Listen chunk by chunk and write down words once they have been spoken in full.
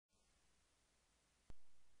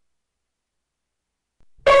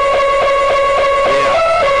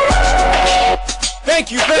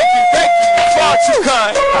Thank you, far too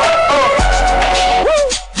kind.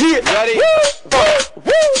 Yeah. Ready? Let's go.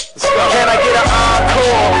 Can I get an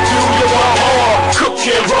encore? Do you want more? Cook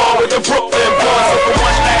and roll with the Brooklyn boys. So for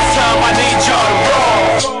one last time, I need y'all to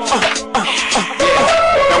roll.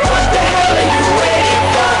 Now what the hell are you waiting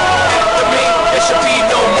for? After me, there should be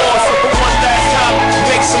no more. So for one last time,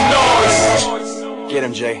 make some noise. Get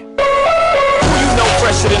him, Jay. Who you know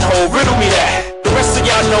fresher than Ho? Riddle me that. The rest of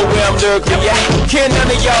y'all know where I'm lurking at. Can't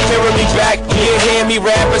none of y'all mirror me back. Yeah, hear me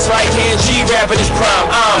rap, it's right hand G rapping his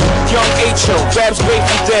prime. I'm young H.O., Babs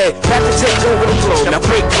Grateful Dead. Back to take over the globe. Now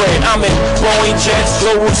break bread. I'm in Boeing Jets,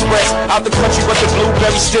 Global Express. Out the country, but the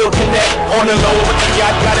blueberries still connect. On the low, but the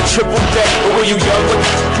yacht got a triple deck. But when you young, what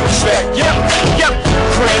you expect? Yep.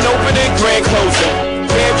 Grand opening, grand closing.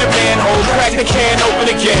 Grab your manhole, crack the can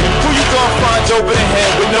open again. Who you gonna find open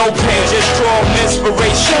ahead with no pen? Just draw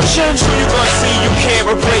inspiration. Who you gonna see you can't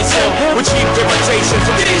replace him with cheap imitation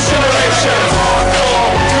from these generations.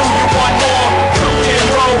 Hardcore, do you want more? Cook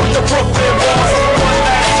and roll with the Brooklyn boys. One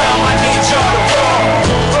last time, I need y'all to roll.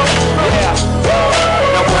 Yeah.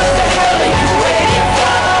 Now what the hell are you waiting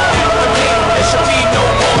for? After me, there should be no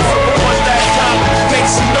more. So for one last time, make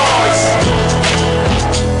some noise.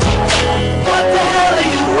 What the hell are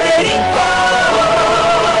you waiting for?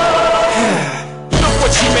 Look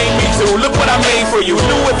what you made me do. Look what I made for you.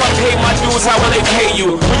 Knew if I paid my dues, how will they pay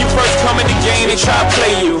you? When you first come in the game, they try to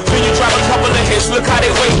play you. Then you drop a couple of hits, look how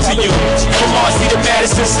they wait to you. From Marcy to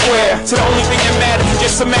Madison Square, to the only thing that matters is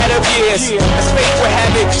just a matter of years. As fate would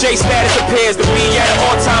have it, J status appears to be at an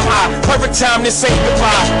all-time high. Perfect time to say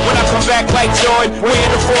goodbye. When I come back like Jordan, we're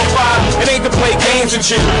in the 4-5. It ain't to play games with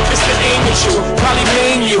you, it's to aim at you, probably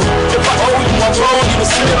name you. If I owe you, I roll you a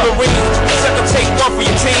smithereens. Except to take one for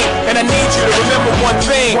your team, and I need you to remember one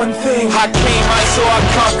thing. I came, I saw, I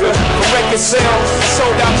conquered. A record sale,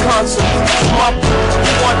 sold out concert.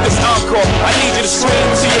 You want this encore? I need you to scream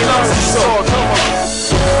till your lungs are sore. Come on.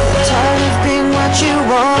 Tired of being what you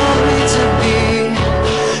want me to be.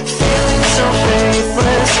 Feeling so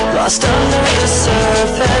faithless, lost under the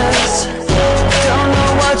surface. Don't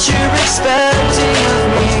know what you're expecting of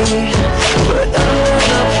me, but under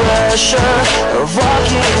the pressure of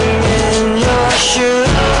walking in your shoes.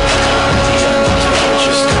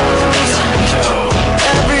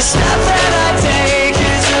 Every step that I take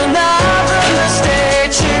is another mistake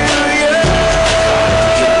to you,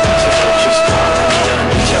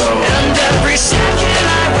 and every second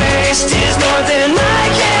I waste is more than